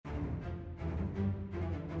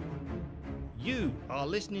You are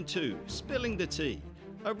listening to Spilling the Tea,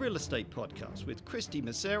 a real estate podcast with Kristy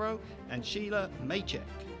and Shelagh Maycheck.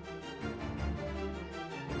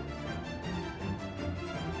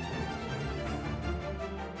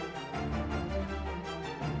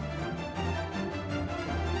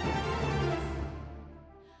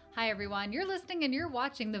 Hi everyone, you're listening and you're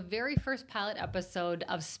watching the very first pilot episode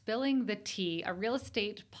of Spilling the Tea, a real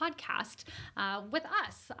estate podcast with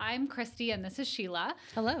us. I'm Kristy and this is Shelagh.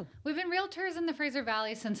 Hello. We've been realtors in the Fraser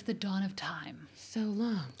Valley since the dawn of time. So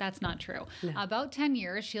long. That's not true. No. About 10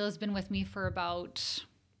 years. Sheila's been with me for about...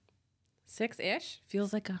 6-ish?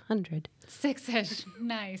 Feels like 100. 6-ish.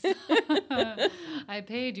 Nice. I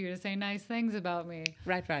paid you to say nice things about me.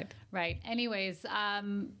 Right. Anyways,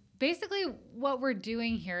 basically, what we're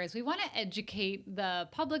doing here is we want to educate the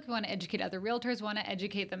public, we want to educate other realtors, we want to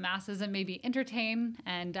educate the masses and maybe entertain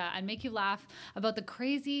and make you laugh about the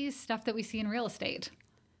crazy stuff that we see in real estate.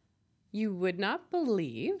 You would not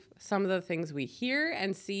believe some of the things we hear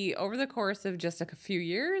and see over the course of just a few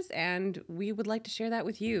years, and we would like to share that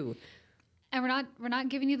with you. And we're not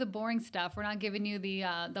giving you the boring stuff. We're not giving you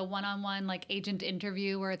the one-on-one like agent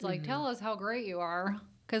interview where it's like, tell us how great you are.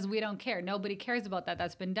 Because we don't care. Nobody cares about that.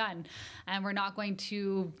 That's been done. And we're not going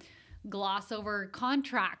to gloss over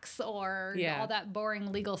contracts or all that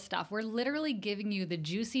boring legal stuff. We're literally giving you the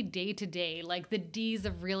juicy day-to-day, like the D's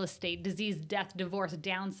of real estate, disease, death, divorce,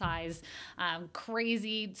 downsize,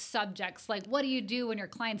 crazy subjects. Like, what do you do when your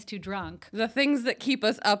client's too drunk? The things that keep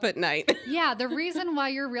us up at night. Yeah, the reason why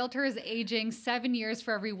your realtor is aging 7 years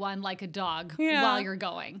for every one like a dog while you're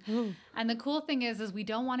going. Ooh. And the cool thing is we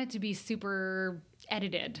don't want it to be super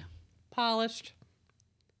edited. Polished.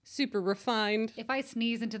 Super refined. If I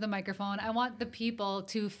sneeze into the microphone, I want the people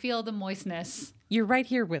to feel the moistness. You're right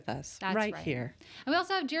here with us. That's right here. And we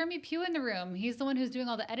also have Jeremy Pugh in the room. He's the one who's doing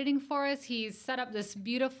all the editing for us. He's set up this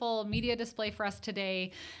beautiful media display for us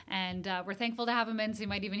today. And we're thankful to have him in, so you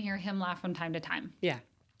might even hear him laugh from time to time. Yeah.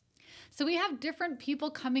 So we have different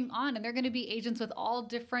people coming on, and they're going to be agents with all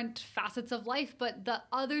different facets of life. But the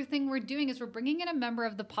other thing we're doing is we're bringing in a member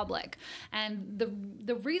of the public. And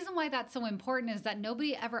the reason why that's so important is that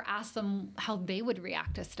nobody ever asks them how they would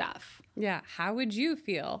react to stuff. Yeah. How would you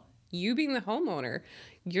feel? You being the homeowner,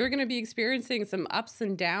 you're going to be experiencing some ups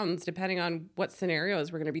and downs depending on what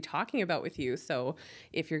scenarios we're going to be talking about with you. So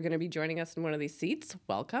if you're going to be joining us in one of these seats,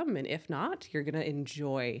 welcome. And if not, you're going to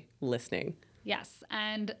enjoy listening. Yes.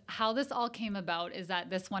 And how this all came about is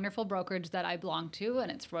that this wonderful brokerage that I belong to,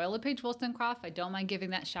 and it's Royal LePage Wollstonecroft, I don't mind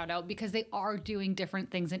giving that shout out because they are doing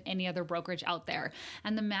different things than any other brokerage out there.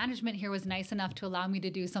 And the management here was nice enough to allow me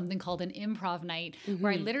to do something called an improv night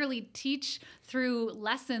where I literally teach through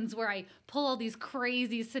lessons where I pull all these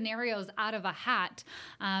crazy scenarios out of a hat.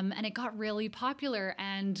 And it got really popular.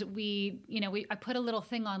 And I put a little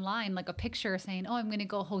thing online, like a picture saying, I'm going to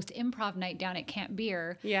go host improv night down at Camp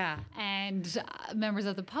Beer. Yeah. And members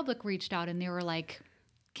of the public reached out and they were like,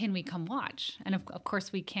 can we come watch? And of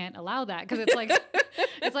course we can't allow that because it's like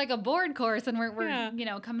it's like a board course and we're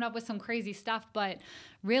coming up with some crazy stuff. But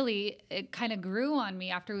really it kind of grew on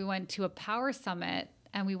me after we went to a power summit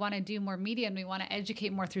and we want to do more media and we want to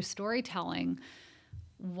educate more through storytelling.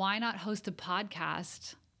 Why not host a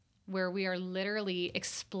podcast where we are literally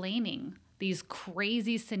explaining these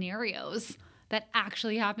crazy scenarios that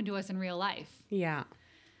actually happen to us in real life? Yeah.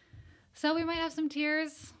 So we might have some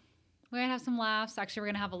tears. We might have some laughs. Actually, we're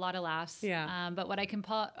going to have a lot of laughs. Yeah. But what I can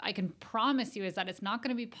promise you is that it's not going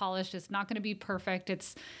to be polished. It's not going to be perfect.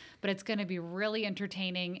 But it's going to be really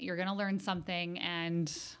entertaining. You're going to learn something,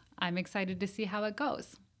 and I'm excited to see how it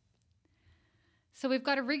goes. So we've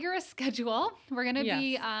got a rigorous schedule. We're going to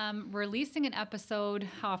be releasing an episode.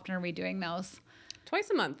 How often are we doing those? Twice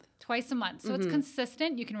a month. So it's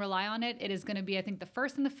consistent. You can rely on it. It is going to be, I think, the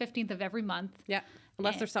 1st and the 15th of every month. Yeah.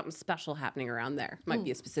 Unless there's something special happening around there. Might be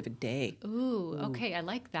a specific day. Ooh, okay. I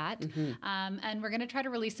like that. And we're going to try to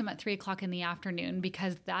release them at 3:00 in the afternoon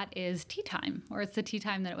because that is tea time, or it's the tea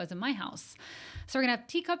time that it was in my house. So we're going to have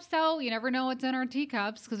teacups out. You never know what's in our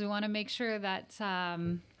teacups because we want to make sure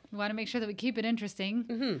that we keep it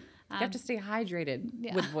interesting. You have to stay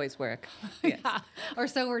hydrated with voice work. Yes. Yeah, or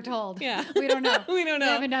so we're told. Yeah. We don't know. We don't know.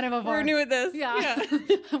 We haven't done it before. We're new at this. Yeah.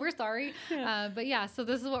 We're sorry. Yeah. So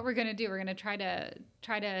this is what we're going to do. We're going to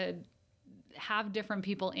try to have different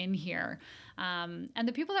people in here. And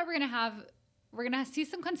the people that we're going to have, we're going to see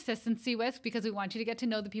some consistency with because we want you to get to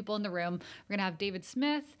know the people in the room. We're going to have David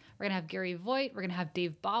Smith. We're going to have Gary Voigt. We're going to have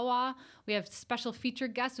Dave Bawa. We have special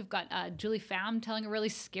featured guests. We've got Julie Pham telling a really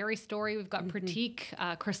scary story. We've got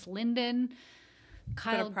Pratik, Chris Linden.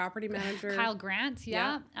 Got a property manager. Kyle Grant,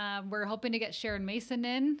 yeah. We're hoping to get Sharon Mason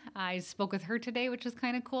in. I spoke with her today, which is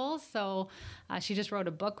kind of cool. So she just wrote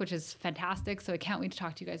a book, which is fantastic. So I can't wait to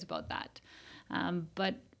talk to you guys about that.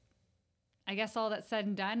 But I guess all that's said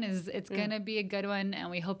and done is it's going to be a good one, and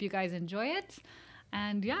we hope you guys enjoy it.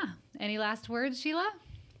 And yeah, any last words, Sheila?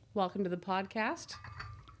 Welcome to the podcast.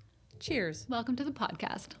 Cheers. Welcome to the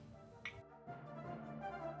podcast.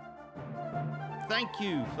 Thank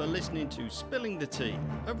you for listening to Spilling the Tea,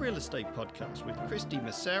 a real estate podcast with Kristy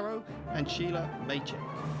Massero and Shelagh Maycheck.